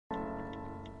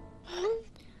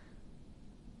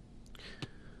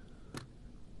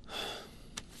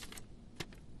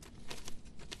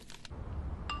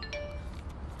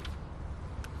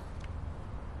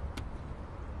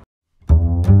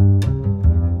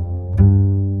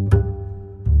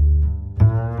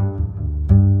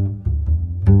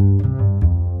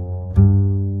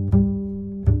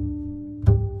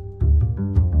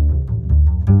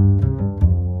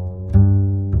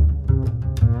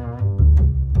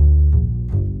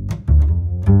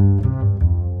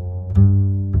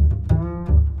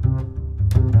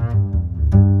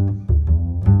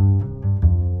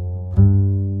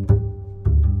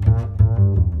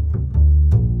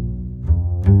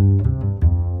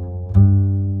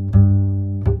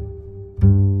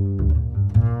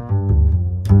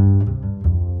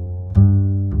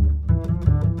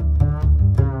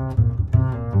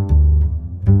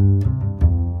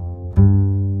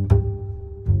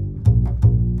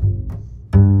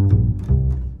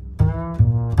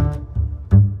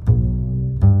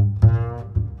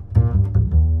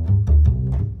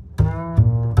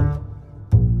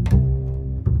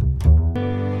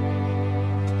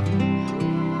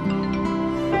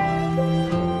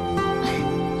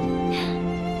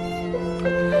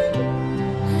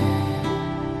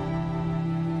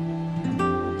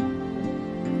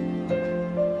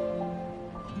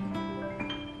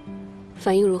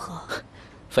反应如何？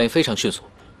反应非常迅速，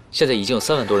现在已经有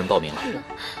3万多人报名了，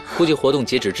估计活动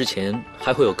截止之前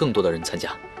还会有更多的人参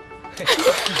加。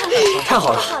太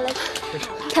好了，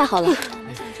太好了！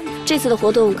这次的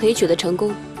活动可以取得成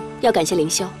功，要感谢凌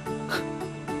霄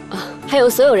啊，还有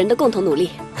所有人的共同努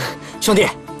力。兄弟，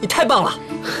你太棒了！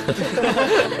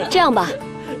这样吧，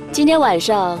今天晚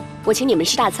上我请你们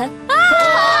吃大餐。太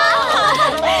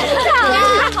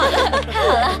好了，太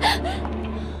好了！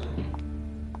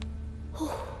哦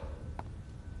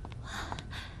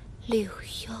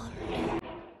，616。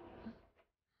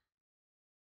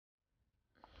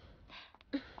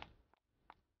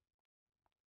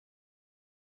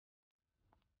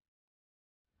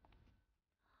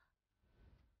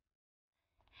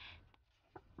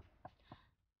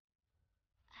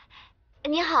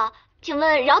你好，请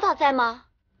问饶导在吗？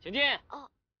请进。哦。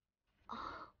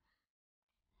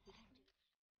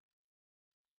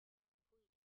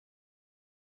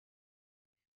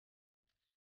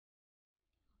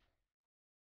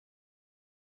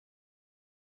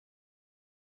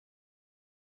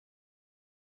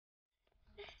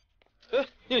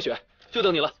宁雪，就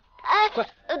等你了。哎，快，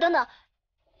等等，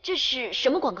这是什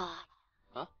么广告啊？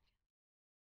啊？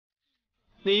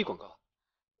内衣广告。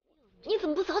你怎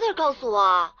么不早点告诉我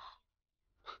啊？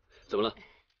怎么了？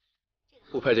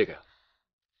不拍这个呀？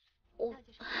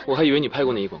我还以为你拍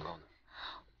过内衣广告呢。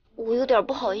我有点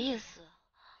不好意思。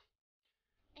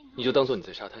你就当做你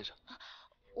在沙滩上。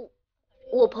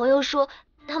我朋友说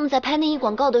他们在拍内衣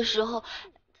广告的时候，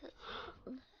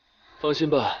放心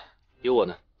吧，有我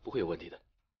呢，不会有问题的。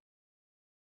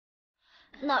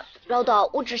那饶导，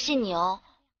我只信你哦。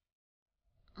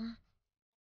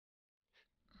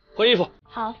换衣服。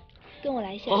好，跟我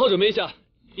来一下。好好准备一下，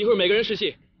一会儿每个人试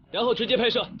戏，然后直接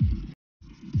拍摄。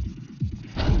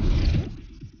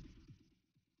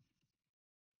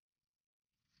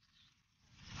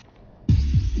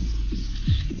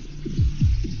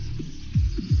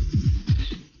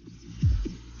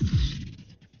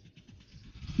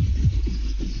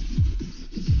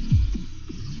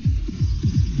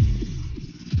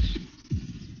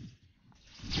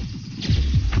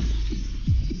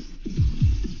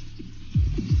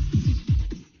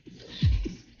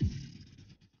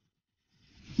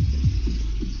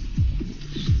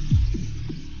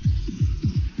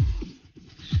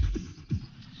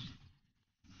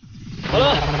好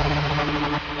了，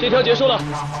这条结束了。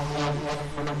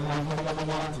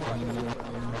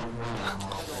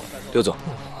刘总，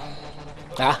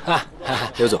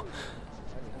刘总，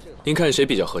您看谁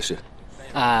比较合适？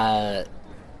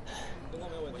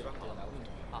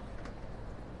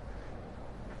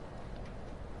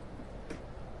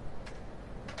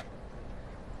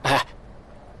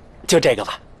就这个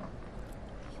吧。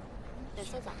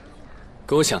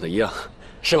跟我想的一样，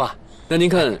是吗？那您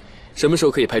看什么时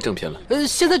候可以拍正片了？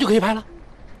现在就可以拍了。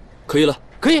可以了，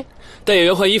可以。带演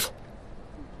员换衣服。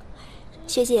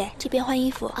学姐，这边换衣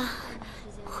服啊。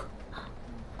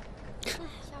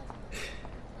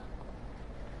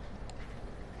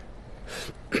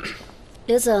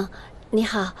刘总，你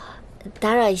好，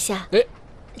打扰一下。哎，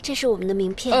这是我们的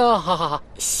名片。好，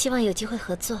希望有机会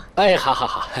合作。哎，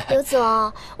好。刘总，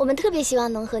我们特别希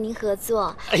望能和您合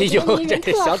作。哎呦，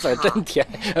这小嘴真甜，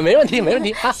没问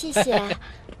题啊。谢谢。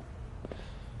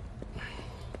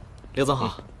刘总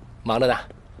好，忙着呢。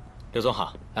刘总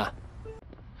好啊。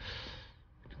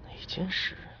哪件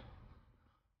事？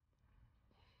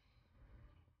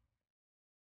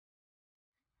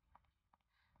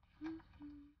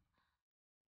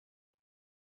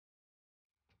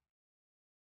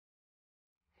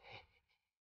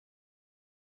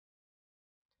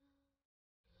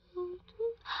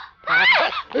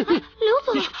刘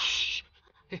总，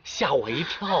吓我一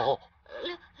跳。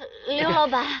刘老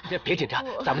板，别紧张，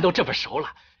咱们都这么熟了。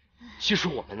其实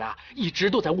我们呢，一直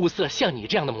都在物色像你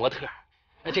这样的模特。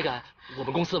这个我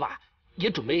们公司吧，也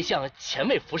准备向前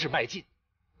卫服饰迈进。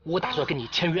我打算跟你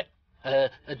签约，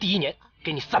第1年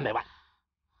给你300万。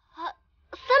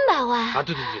300万啊？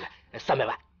对，300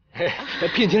万，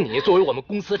聘请你作为我们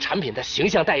公司产品的形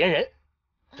象代言人，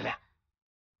怎么样？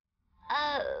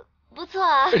不错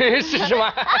啊。是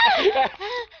吗？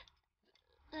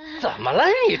怎么了？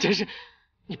你真是，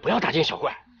你不要大惊小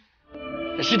怪。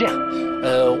是这样，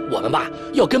我们吧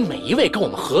要跟每一位跟我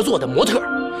们合作的模特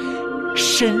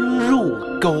深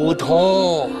入沟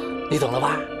通，你懂了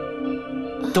吧？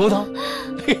懂不懂？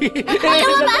刘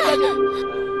老板，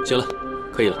行了，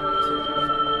可以了。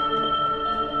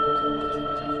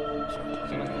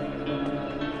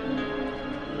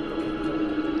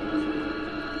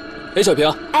哎，小平。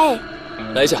哎，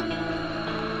来一下。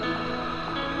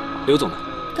刘总呢？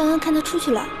刚刚看他出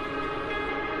去了。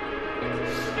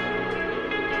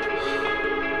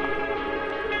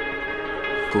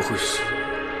不会是？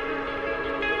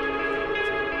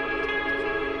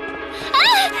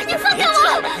哎，你放开我！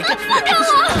放开我！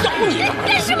咬你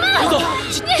干什么？刘总，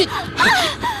你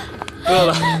不要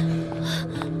了，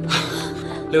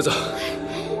刘总，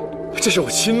这是我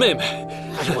亲妹妹。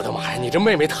哎呦我的妈呀，你这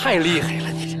妹妹太厉害了，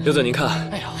你这。刘总您看，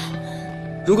哎呀，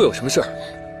如果有什么事儿，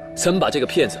咱们把这个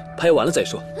片子拍完了再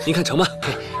说，您看成吗？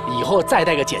以后再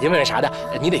带个姐姐妹妹啥的，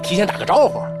你得提前打个招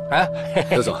呼啊。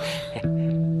刘总，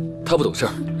他不懂事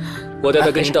儿，我带他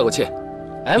跟您道个歉，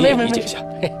您也理解一下。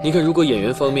您看，如果演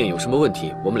员方面有什么问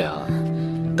题，我们俩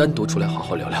单独出来好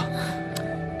好聊聊。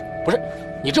不是，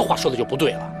你这话说的就不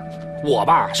对了。我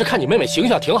吧是看你妹妹形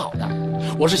象挺好的，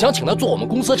我是想请她做我们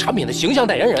公司产品的形象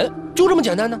代言人，就这么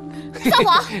简单呢。撒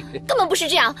谎，根本不是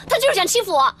这样，他就是想欺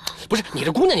负我。不是你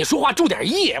这姑娘，你说话注点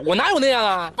意，我哪有那样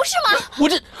啊？不是吗？我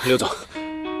这刘总，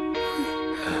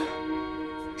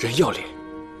人要脸，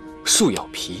树要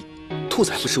皮，兔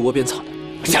子还不吃窝边草呢。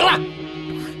行了，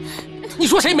你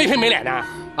说谁没皮没脸呢？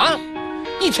啊，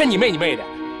一天你妹的，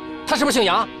他是不是姓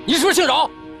杨？你是不是姓饶？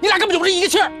你俩根本就不是一个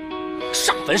气儿。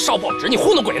上坟烧报纸，你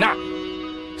糊弄鬼呢？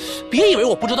别以为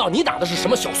我不知道你打的是什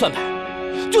么小算盘，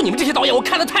就你们这些导演，我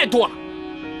看的太多了。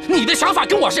你的想法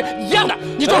跟我是一样的，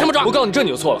你装什么装？我告诉你，这你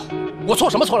就错了。我错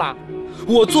什么错了？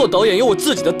我做导演有我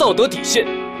自己的道德底线，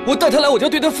我带他来，我就要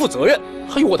对他负责任。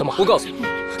哎呦我的妈！我告诉你，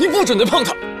你不准再碰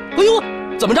他。哎呦，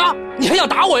怎么着？你还想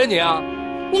打我呀你啊？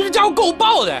你这家伙够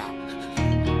爆的呀！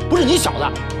不是你小子，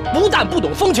不但不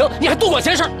懂风情，你还多管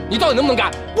闲事。你到底能不能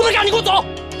干？不能干，你给我走！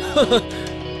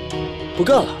不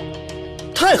干了，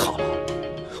太好了！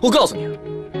我告诉你，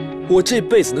我这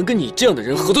辈子能跟你这样的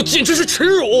人合作，简直是耻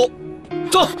辱。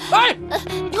走！哎，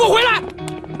你给我回来！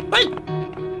哎，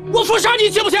我说啥你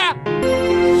信不信？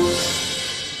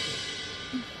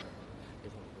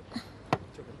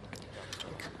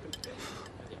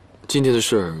今天的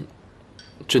事儿，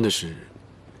真的是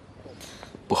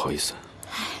不好意思。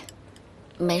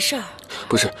没事儿。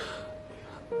不是，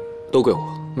都怪我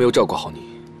没有照顾好你。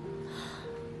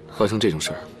发生这种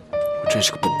事儿，我真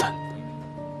是个笨蛋。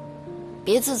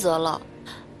别自责了，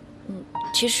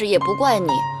其实也不怪你。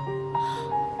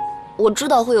我知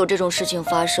道会有这种事情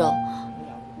发生，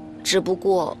只不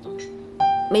过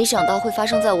没想到会发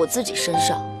生在我自己身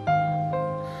上。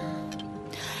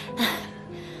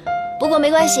不过没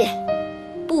关系，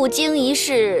不经一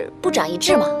事不长一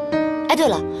智嘛。哎，对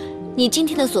了，你今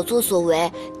天的所作所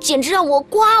为简直让我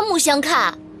刮目相看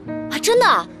啊！真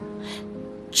的。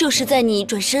就是在你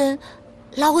转身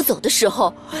拉我走的时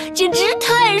候，简直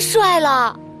太帅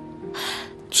了，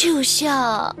就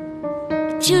像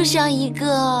一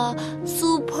个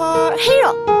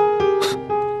superhero。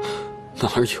哪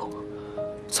儿有？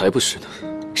才不是呢。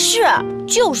是，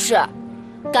就是，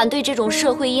敢对这种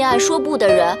社会阴暗说不的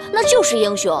人，那就是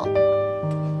英雄。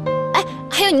哎，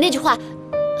还有你那句话，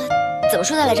怎么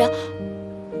说的来着？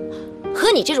和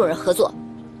你这种人合作，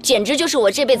简直就是我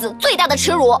这辈子最大的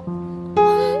耻辱。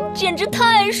简直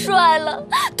太帅了，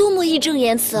多么义正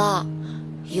言辞啊，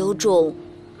有种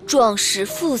壮士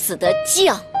赴死的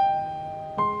犟。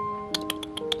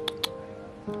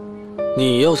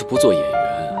你要是不做演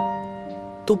员，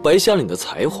都白瞎了你的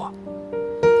才华。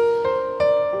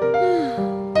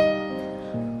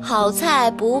好菜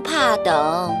不怕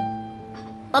等，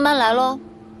慢慢来喽。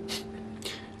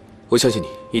我相信你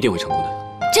一定会成功的。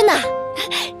真的，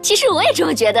其实我也这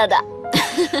么觉得的。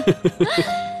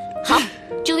好。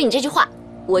就为你这句话，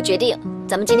我决定，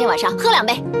咱们今天晚上喝2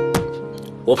杯。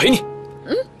我陪你。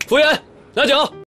服务员，拿酒。